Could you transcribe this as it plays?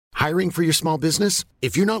Hiring for your small business?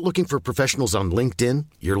 If you're not looking for professionals on LinkedIn,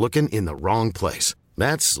 you're looking in the wrong place.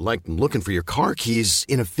 That's like looking for your car keys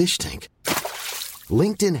in a fish tank.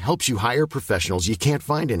 LinkedIn helps you hire professionals you can't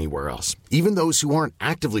find anywhere else, even those who aren't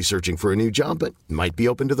actively searching for a new job but might be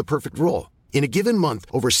open to the perfect role. In a given month,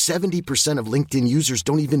 over 70% of LinkedIn users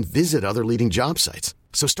don't even visit other leading job sites.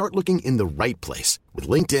 So start looking in the right place. With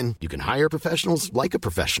LinkedIn, you can hire professionals like a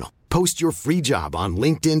professional. Post your free job on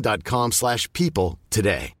linkedin.com/people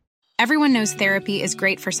today. Everyone knows therapy is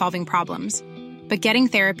great for solving problems, but getting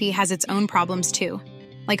therapy has its own problems too,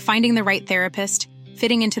 like finding the right therapist,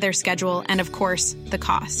 fitting into their schedule, and of course, the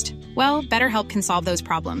cost. Well, BetterHelp can solve those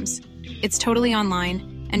problems. It's totally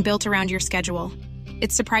online and built around your schedule.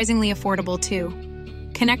 It's surprisingly affordable too.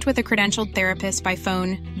 Connect with a credentialed therapist by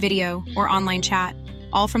phone, video, or online chat,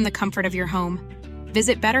 all from the comfort of your home.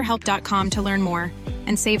 Visit BetterHelp.com to learn more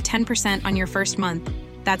and save 10% on your first month.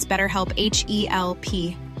 That's BetterHelp,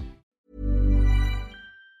 H-E-L-P.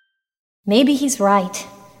 Maybe he's right.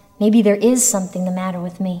 Maybe there is something the matter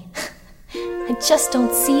with me. I just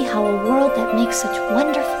don't see how a world that makes such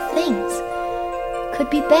wonderful things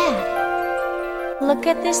could be bad. Look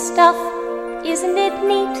at this stuff. Isn't it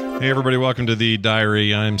neat? Hey, everybody. Welcome to The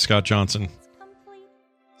Diary. I'm Scott Johnson.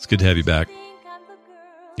 It's good to have you back.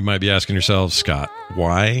 You might be asking yourself, Scott,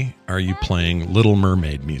 why are you playing Little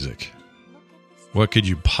Mermaid music? What could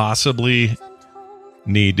you possibly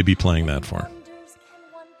need to be playing that for?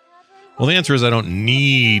 Well, the answer is I don't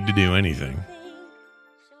need to do anything.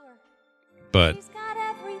 But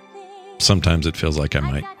sometimes it feels like I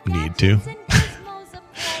might need to.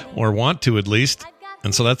 Or want to, at least.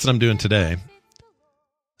 And so that's what I'm doing today.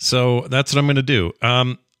 So that's what I'm going to do.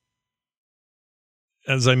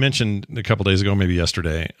 As I mentioned a couple days ago, maybe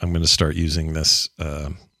yesterday, I'm going to start using this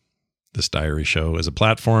this diary show as a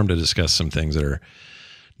platform to discuss some things that are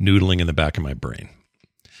noodling in the back of my brain.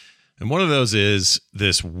 And one of those is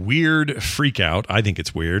this weird freak out, I think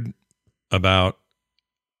it's weird, about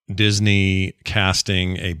Disney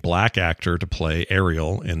casting a black actor to play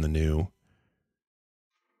Ariel in the new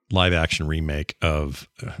live action remake of,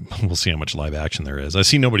 we'll see how much live action there is. I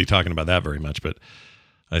see nobody talking about that very much, but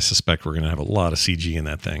I suspect we're going to have a lot of CG in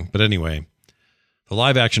that thing. But anyway, the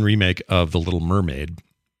live action remake of The Little Mermaid,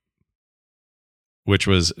 which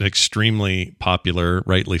was extremely popular,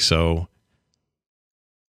 rightly so,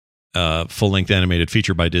 full-length animated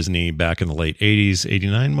feature by Disney back in the late 80s,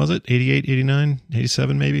 89, was it? 88, 89,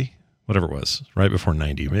 87 maybe? Whatever it was, right before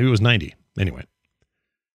 90. Maybe it was 90. Anyway.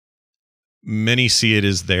 Many see it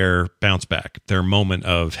as their bounce back, their moment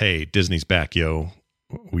of, hey, Disney's back, yo.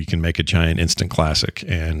 We can make a giant instant classic.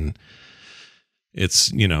 And it's,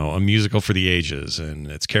 you know, a musical for the ages, and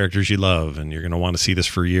it's characters you love, and you're going to want to see this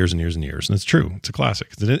for years and years and years. And it's true. It's a classic.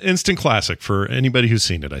 It's an instant classic for anybody who's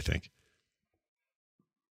seen it, I think.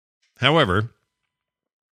 However,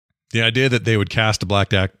 the idea that they would cast a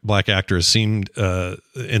black actor seemed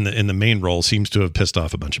in the main role seems to have pissed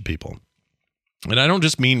off a bunch of people. And I don't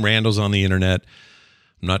just mean randos on the internet.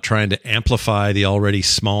 I'm not trying to amplify the already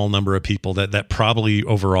small number of people that probably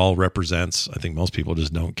overall represents. I think most people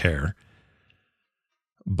just don't care.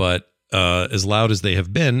 But as loud as they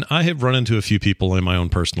have been, I have run into a few people in my own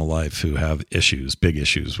personal life who have issues, big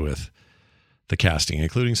issues with the casting,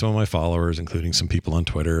 including some of my followers, including some people on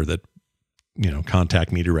Twitter that, you know,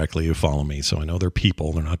 contact me directly, who follow me. So I know they're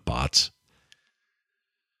people, they're not bots.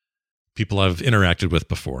 People I've interacted with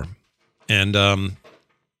before. And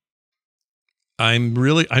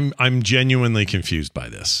I'm genuinely confused by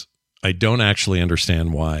this. I don't actually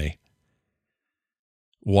understand why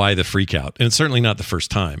the freak out. And it's certainly not the first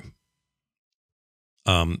time.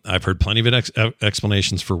 I've heard plenty of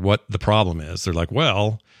explanations for what the problem is. They're like,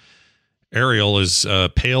 well, Ariel is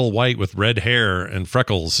pale white with red hair and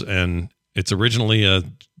freckles, and it's originally a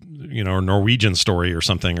Norwegian story or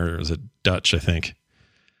something, or is it Dutch, I think.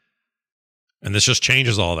 And this just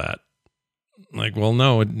changes all that. Like, well,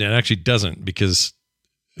 no, it actually doesn't, because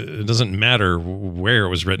it doesn't matter where it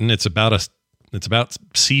was written. It's about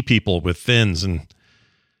sea people with fins and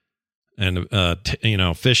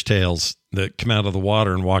fish tails that come out of the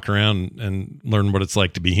water and walk around and learn what it's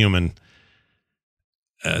like to be human.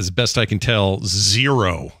 As best I can tell,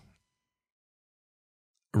 zero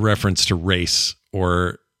reference to race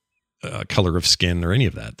or color of skin or any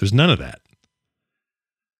of that. There's none of that.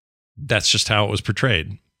 That's just how it was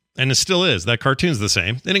portrayed. And it still is. That cartoon's the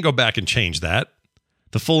same. They didn't go back and change that.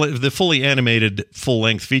 The fully animated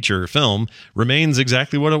full-length feature film remains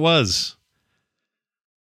exactly what it was.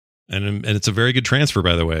 And it's a very good transfer,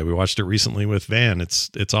 by the way. We watched it recently with Van.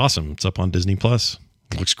 It's awesome. It's up on Disney Plus.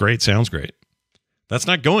 Looks great. Sounds great. That's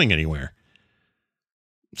not going anywhere.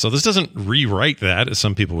 So this doesn't rewrite that, as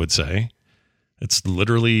some people would say. It's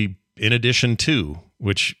literally in addition to,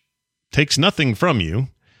 which takes nothing from you.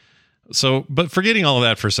 So, but forgetting all of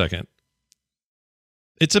that for a second,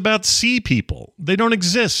 it's about sea people. They don't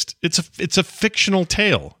exist. It's a fictional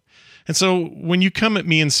tale. And so when you come at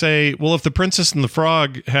me and say, well, if The Princess and the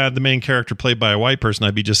Frog had the main character played by a white person,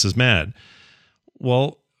 I'd be just as mad.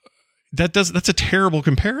 Well, that's a terrible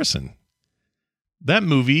comparison. That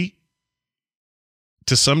movie,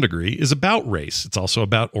 to some degree, is about race. It's also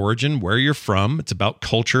about origin, where you're from. It's about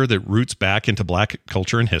culture that roots back into black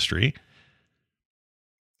culture and history.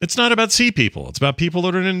 It's not about sea people. It's about people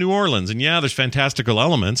that are in New Orleans. And yeah, there's fantastical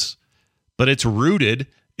elements, but it's rooted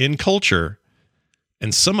in culture.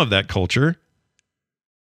 And some of that culture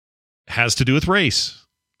has to do with race.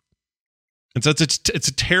 And so it's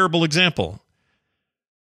a terrible example.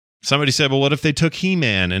 Somebody said, well, what if they took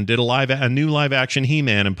He-Man and did a new live action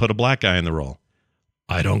He-Man and put a black guy in the role?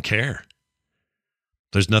 I don't care.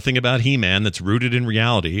 There's nothing about He-Man that's rooted in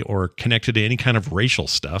reality or connected to any kind of racial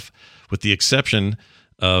stuff, with the exception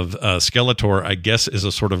of Skeletor, I guess, is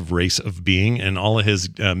a sort of race of being, and all of his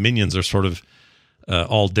minions are sort of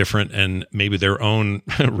all different and maybe their own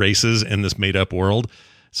races in this made-up world.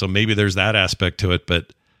 So maybe there's that aspect to it,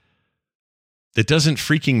 but it doesn't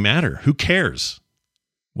freaking matter. Who cares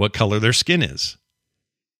what color their skin is?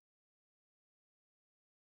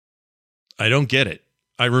 I don't get it.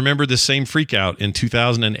 I remember the same freak out in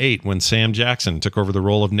 2008 when Sam Jackson took over the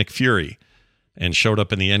role of Nick Fury and showed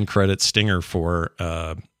up in the end credits stinger for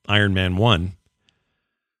Iron Man 1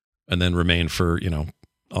 and then remained for,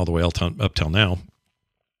 all the way up till now.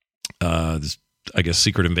 I guess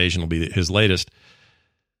Secret Invasion will be his latest.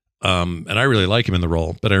 And I really like him in the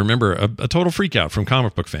role, but I remember a total freak out from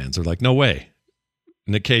comic book fans. They're like, no way.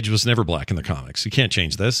 Nick Cage was never black in the comics. You can't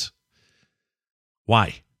change this.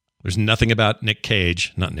 Why? There's nothing about Nick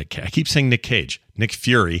Cage. Not Nick Cage. I keep saying Nick Cage. Nick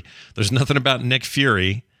Fury. There's nothing about Nick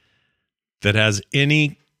Fury that has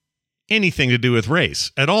anything to do with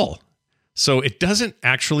race at all. So it doesn't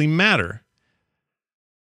actually matter.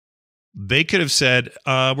 They could have said,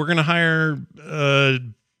 we're going to hire,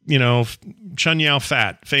 Chun Yao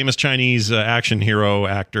Fat, famous Chinese action hero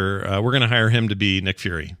actor. We're going to hire him to be Nick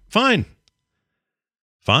Fury. Fine.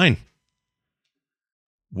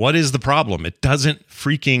 What is the problem? It doesn't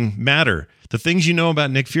freaking matter. The things you know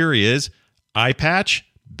about Nick Fury is eye patch,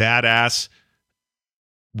 badass,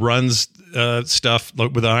 runs stuff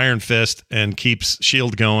with an iron fist and keeps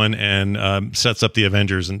S.H.I.E.L.D. going and sets up the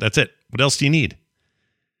Avengers, and that's it. What else do you need?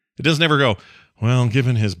 It doesn't ever go, well,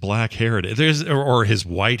 given his black hair or his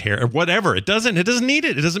white hair or whatever. It doesn't need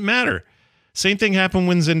it. It doesn't matter. Same thing happened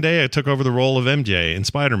when Zendaya took over the role of MJ in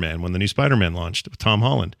Spider-Man when the new Spider-Man launched with Tom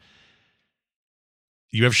Holland.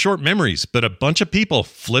 You have short memories, but a bunch of people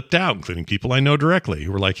flipped out, including people I know directly,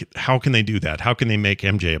 who were like, how can they do that? How can they make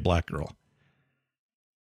MJ a black girl?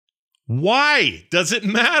 Why does it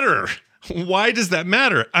matter? Why does that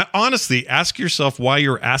matter? Honestly, ask yourself why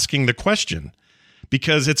you're asking the question,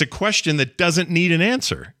 because it's a question that doesn't need an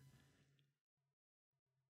answer.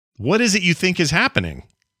 What is it you think is happening?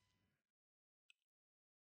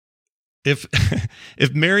 If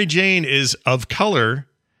Mary Jane is of color,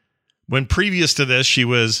 when previous to this she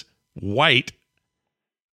was white,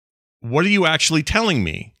 what are you actually telling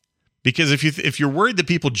me? Because if you're worried that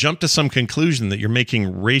people jump to some conclusion that you're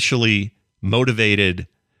making racially motivated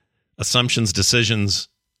assumptions, decisions,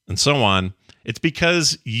 and so on, it's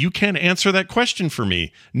because you can't answer that question for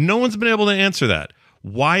me. No one's been able to answer that.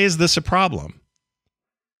 Why is this a problem?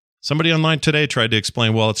 Somebody online today tried to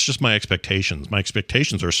explain, well, it's just my expectations. My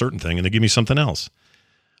expectations are a certain thing, and they give me something else.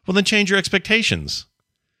 Well, then change your expectations.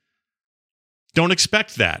 Don't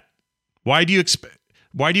expect that. Why do you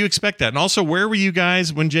expect that? And also, where were you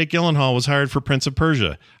guys when Jake Gyllenhaal was hired for Prince of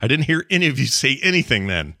Persia? I didn't hear any of you say anything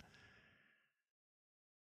then.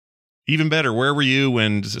 Even better, where were you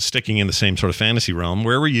when, sticking in the same sort of fantasy realm,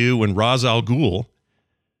 where were you when Ra's al Ghul,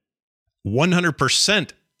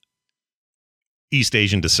 100% East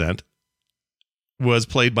Asian descent, was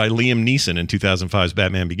played by Liam Neeson in 2005's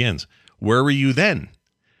Batman Begins? Where were you then?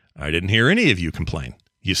 I didn't hear any of you complain.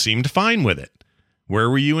 You seemed fine with it. Where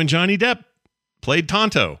were you when Johnny Depp played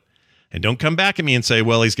Tonto? And don't come back at me and say,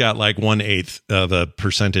 well, he's got like 1/8 of a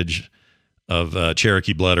percentage of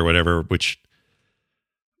Cherokee blood or whatever, which,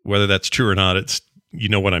 whether that's true or not, it's, you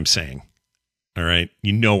know what I'm saying. All right.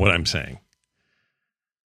 You know what I'm saying.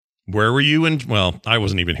 Where were you when, well, I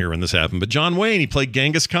wasn't even here when this happened, but John Wayne, he played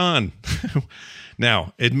Genghis Khan.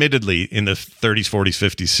 Now, admittedly, in the 30s, 40s,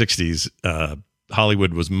 50s, 60s,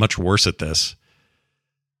 Hollywood was much worse at this.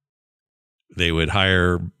 They would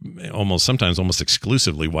hire sometimes almost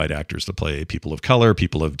exclusively white actors to play people of color,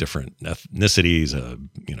 people of different ethnicities,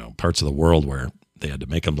 parts of the world where they had to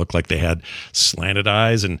make them look like they had slanted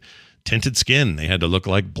eyes and tinted skin. They had to look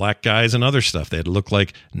like black guys and other stuff. They had to look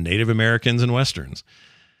like Native Americans and Westerns.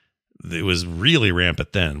 It was really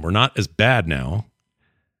rampant then. We're not as bad now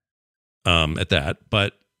at that,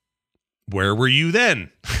 but where were you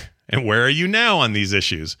then? And where are you now on these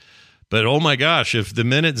issues? But oh my gosh, if the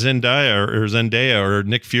minute Zendaya or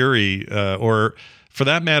Nick Fury, or for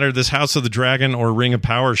that matter, this House of the Dragon or Rings of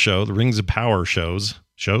Power shows,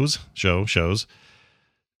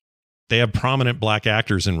 they have prominent black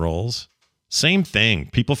actors in roles. Same thing.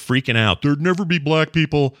 People freaking out. There'd never be black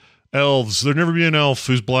people, elves. There'd never be an elf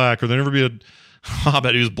who's black, or there'd never be a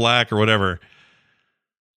hobbit who's black, or whatever.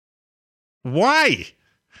 Why?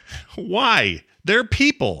 Why? They're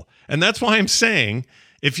people. And that's why I'm saying,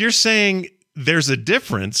 if you're saying there's a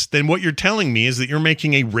difference, then what you're telling me is that you're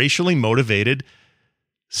making a racially motivated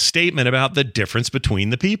statement about the difference between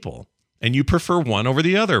the people, and you prefer one over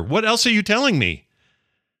the other. What else are you telling me?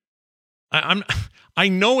 I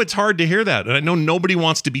know it's hard to hear that, and I know nobody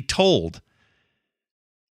wants to be told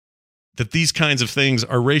that these kinds of things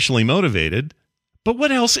are racially motivated, but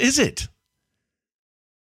what else is it?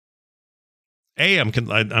 I'm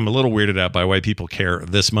a little weirded out by why people care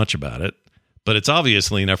this much about it, but it's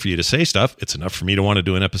obviously enough for you to say stuff. It's enough for me to want to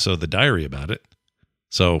do an episode of The Diary about it.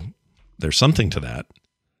 So there's something to that.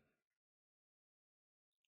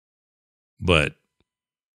 But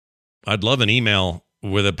I'd love an email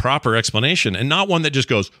with a proper explanation, and not one that just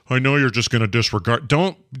goes, I know you're just going to disregard.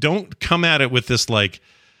 Don't come at it with this, like,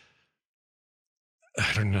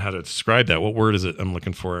 I don't know how to describe that. What word is it I'm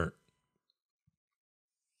looking for?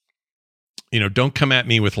 Don't come at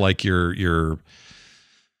me with like your,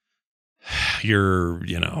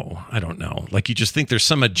 I don't know, like you just think there's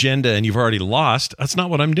some agenda and you've already lost. That's not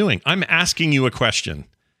what I'm doing. I'm asking you a question.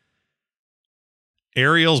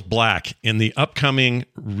 Ariel's black in the upcoming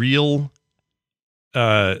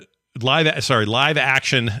live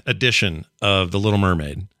action edition of The Little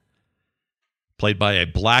Mermaid, played by a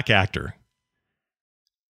black actor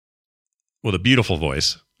with a beautiful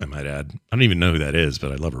voice, I might add. I don't even know who that is,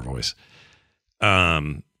 but I love her voice.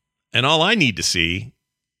 And all I need to see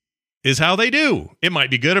is how they do. It might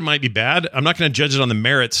be good, it might be bad. I'm not going to judge it on the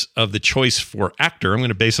merits of the choice for actor. I'm going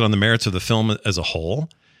to base it on the merits of the film as a whole.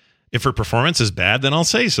 If her performance is bad, then I'll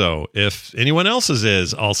say so. If anyone else's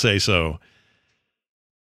is, I'll say so.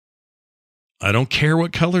 I don't care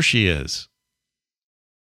what color she is.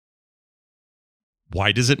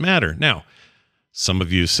 Why does it matter? Now, some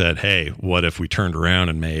of you said, hey, what if we turned around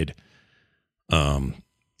and made a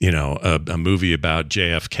movie about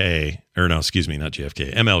JFK, or no, excuse me, not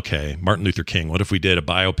JFK, MLK, Martin Luther King. What if we did a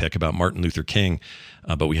biopic about Martin Luther King,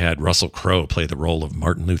 but we had Russell Crowe play the role of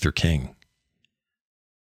Martin Luther King?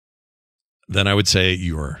 Then I would say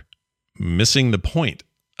you're missing the point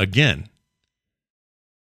again.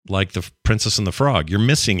 Like the Princess and the Frog, you're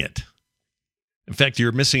missing it. In fact,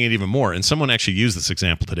 you're missing it even more. And someone actually used this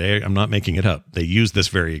example today. I'm not making it up. They used this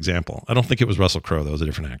very example. I don't think it was Russell Crowe. That was a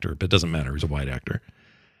different actor, but it doesn't matter. He's a white actor.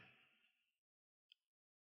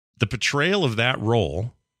 The portrayal of that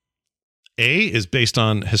role, is based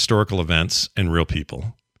on historical events and real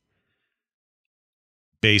people,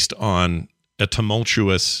 based on a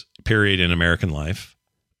tumultuous period in American life,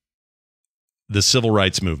 the civil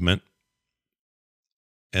rights movement,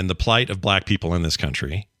 and the plight of black people in this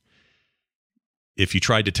country. If you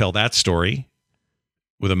tried to tell that story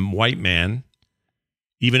with a white man,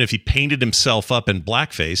 even if he painted himself up in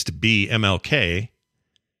blackface to be MLK,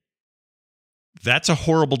 that's a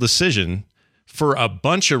horrible decision for a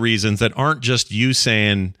bunch of reasons that aren't just you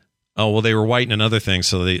saying, oh, well, they were white and another thing,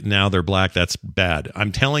 so now they're black. That's bad.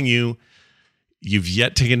 I'm telling you, you've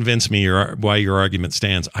yet to convince me why your argument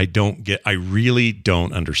stands. I really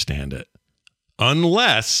don't understand it.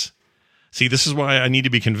 Unless, see, this is why I need to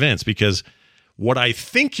be convinced, because what I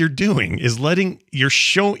think you're doing is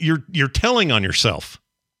you're telling on yourself.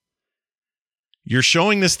 You're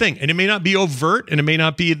showing this thing, and it may not be overt, and it may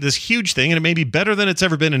not be this huge thing, and it may be better than it's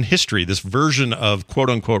ever been in history, this version of quote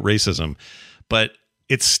unquote racism, but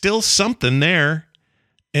it's still something there.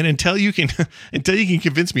 And until you can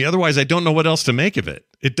convince me otherwise, I don't know what else to make of it.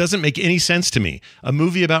 It doesn't make any sense to me. A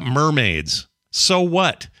movie about mermaids. So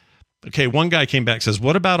what? Okay, one guy came back and says,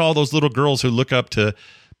 what about all those little girls who look up to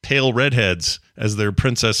pale redheads as their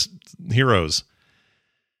princess heroes?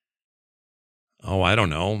 Oh, I don't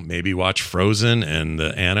know. Maybe watch Frozen and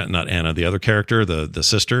the other character, the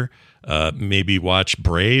sister. Maybe watch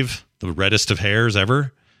Brave, the reddest of hairs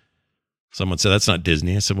ever. Someone said, that's not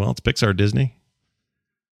Disney. I said, well, it's Pixar Disney.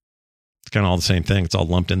 kind of all the same thing. It's all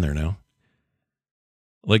lumped in there now.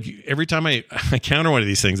 Like every time I counter one of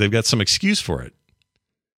these things, they've got some excuse for it.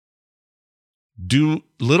 Do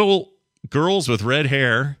little girls with red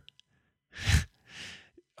hair,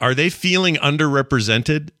 are they feeling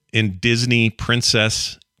underrepresented in Disney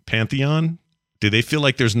princess pantheon? Do they feel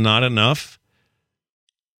like there's not enough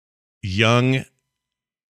young,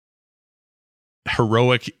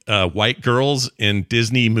 heroic white girls in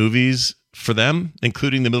Disney movies for them,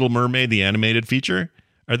 including The Little Mermaid, the animated feature?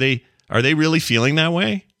 Are they really feeling that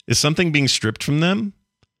way? Is something being stripped from them?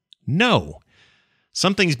 No.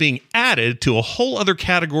 Something's being added to a whole other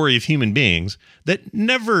category of human beings that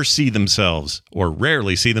never see themselves or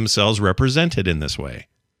rarely see themselves represented in this way.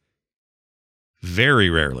 Very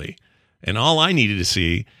rarely. And all I needed to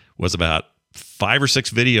see was about 5 or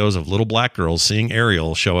 6 videos of little black girls seeing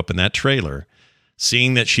Ariel show up in that trailer,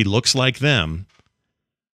 seeing that she looks like them,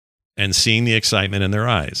 and seeing the excitement in their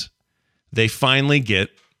eyes. They finally get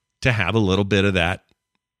to have a little bit of that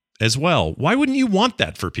as well. Why wouldn't you want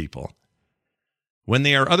that for people when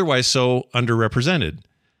they are otherwise so underrepresented?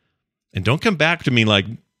 And don't come back to me like,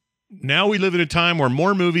 now we live in a time where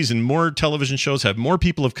more movies and more television shows have more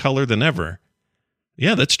people of color than ever.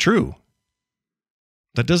 Yeah, that's true.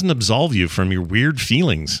 That doesn't absolve you from your weird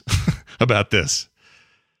feelings about this.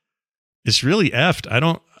 It's really effed.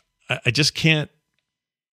 I just can't.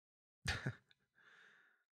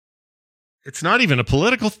 It's not even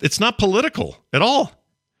it's not political at all.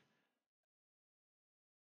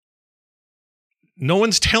 No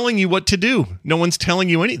one's telling you what to do. No one's telling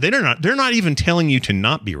you anything. They're not even telling you to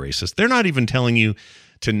not be racist. They're not even telling you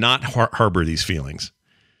to not harbor these feelings.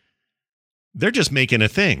 They're just making a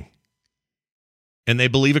thing. And they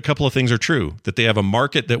believe a couple of things are true, that they have a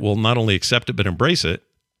market that will not only accept it, but embrace it,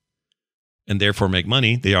 and therefore make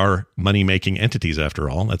money. They are money-making entities, after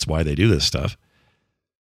all. That's why they do this stuff.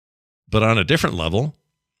 But on a different level,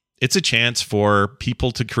 it's a chance for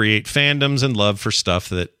people to create fandoms and love for stuff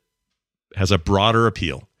that has a broader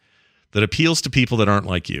appeal, that appeals to people that aren't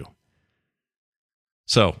like you.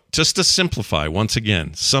 So, just to simplify, once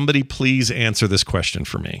again, somebody please answer this question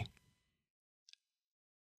for me.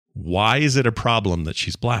 Why is it a problem that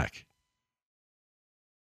she's black?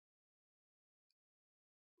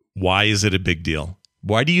 Why is it a big deal?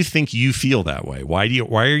 Why do you think you feel that way? Why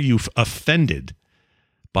are you offended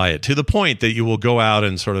by it to the point that you will go out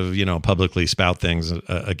and sort of, publicly spout things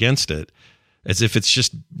against it as if it's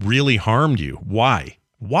just really harmed you? Why?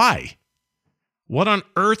 Why? What on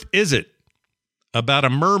earth is it about a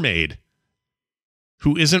mermaid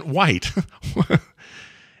who isn't white?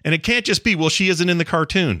 And it can't just be, well, she isn't in the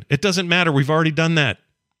cartoon. It doesn't matter. We've already done that.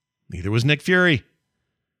 Neither was Nick Fury.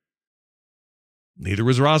 Neither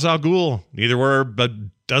was Ra's al Ghul. Neither were a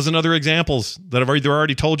dozen other examples that I've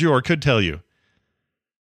already told you or could tell you.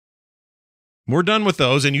 We're done with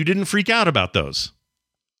those, and you didn't freak out about those.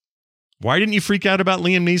 Why didn't you freak out about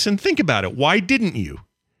Liam Neeson? Think about it. Why didn't you?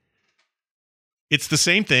 It's the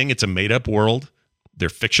same thing. It's a made-up world. They're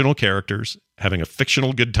fictional characters having a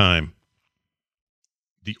fictional good time.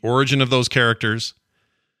 The origin of those characters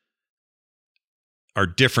are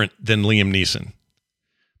different than Liam Neeson.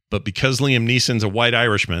 But because Liam Neeson's a white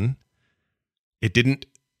Irishman, it didn't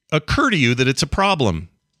occur to you that it's a problem.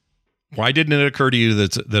 Why didn't it occur to you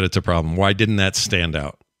that it's a problem? Why didn't that stand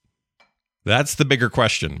out? That's the bigger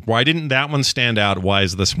question. Why didn't that one stand out? Why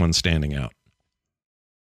is this one standing out?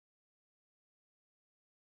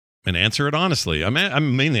 And answer it honestly.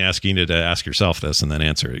 I'm mainly asking you to ask yourself this and then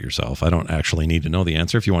answer it yourself. I don't actually need to know the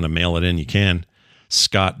answer. If you want to mail it in, you can.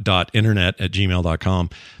 scott.internet@gmail.com,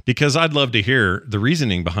 because I'd love to hear the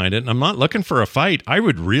reasoning behind it. And I'm not looking for a fight. I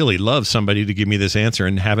would really love somebody to give me this answer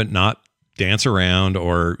and have it not dance around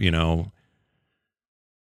or,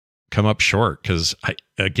 come up short. Because I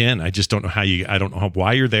just don't know I don't know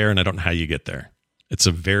why you're there, and I don't know how you get there. It's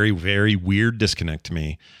a very, very weird disconnect to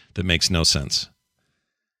me that makes no sense.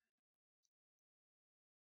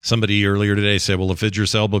 Somebody earlier today said, well, if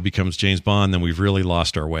Idris Elba becomes James Bond, then we've really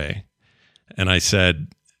lost our way. And I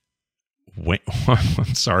said, wait,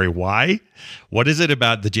 I'm sorry, why? What is it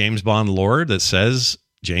about the James Bond lore that says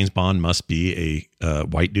James Bond must be a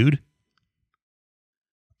white dude?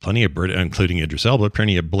 Plenty of including Idris Elba,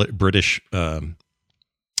 plenty of British,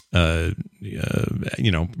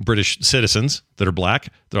 British citizens that are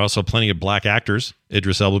black. There are also plenty of black actors,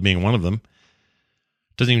 Idris Elba being one of them.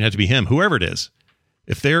 Doesn't even have to be him, whoever it is.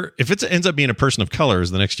 If it ends up being a person of color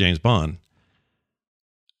as the next James Bond,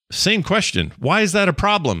 same question. Why is that a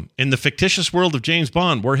problem in the fictitious world of James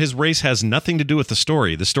Bond, where his race has nothing to do with the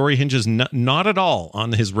story? The story hinges not at all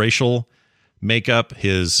on his racial makeup,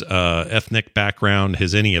 his ethnic background,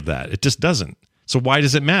 his any of that. It just doesn't. So why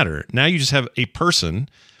does it matter? Now you just have a person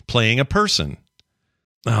playing a person.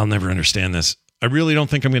 I'll never understand this. I really don't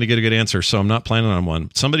think I'm going to get a good answer, so I'm not planning on one.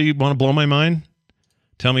 Somebody want to blow my mind?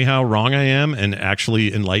 Tell me how wrong I am and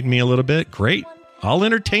actually enlighten me a little bit? Great. I'll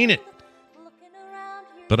entertain it.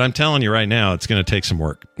 But I'm telling you right now, it's going to take some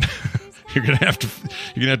work. You're going to have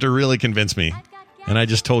to really convince me. And I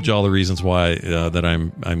just told you all the reasons why that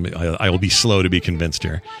I will be slow to be convinced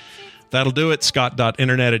here. That'll do it.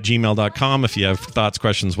 Scott.internet@gmail.com. If you have thoughts,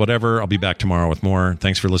 questions, whatever, I'll be back tomorrow with more.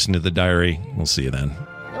 Thanks for listening to The Diary. We'll see you then.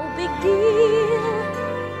 No big deal.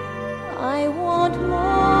 I want more.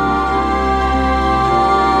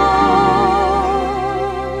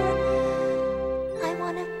 I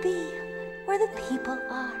want to be where the people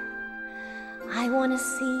are. I want to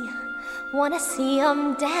see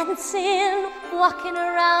them dancing, walking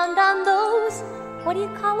around on those, what do you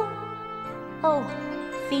call them? Oh,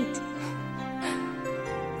 feet.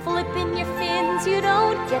 Flipping your fins, you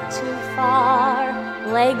don't get too far.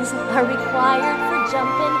 Legs are required for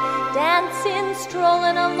jumping, dancing,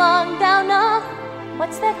 strolling along down a,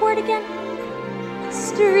 what's that word again?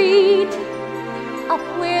 Street. Up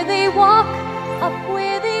where they walk, up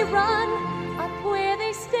where they run, up where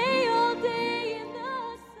they stay all day in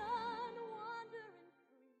the sun,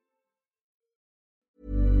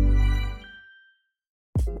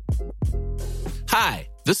 wandering. Hi,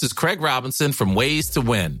 this is Craig Robinson from Ways to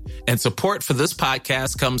Win, and support for this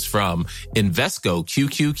podcast comes from Invesco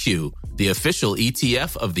QQQ, the official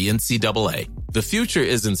ETF of the NCAA. The future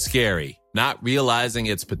isn't scary. Not realizing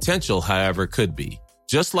its potential, however, could be.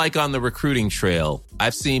 Just like on the recruiting trail,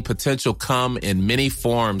 I've seen potential come in many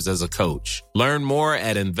forms as a coach. Learn more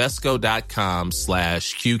at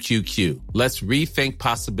Invesco.com/QQQ. Let's rethink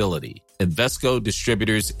possibility. Invesco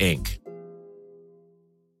Distributors, Inc.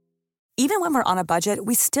 Even when we're on a budget,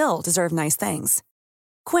 we still deserve nice things.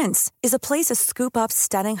 Quince is a place to scoop up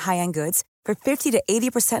stunning high-end goods for 50 to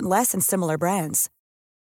 80% less than similar brands.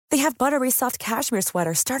 They have buttery soft cashmere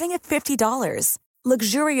sweaters starting at $50,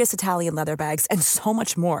 luxurious Italian leather bags, and so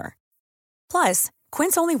much more. Plus,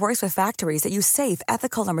 Quince only works with factories that use safe,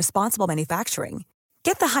 ethical, and responsible manufacturing.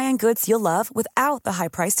 Get the high-end goods you'll love without the high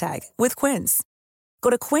price tag with Quince.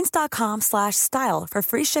 Go to quince.com/style for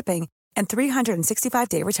free shipping and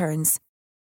 365-day returns.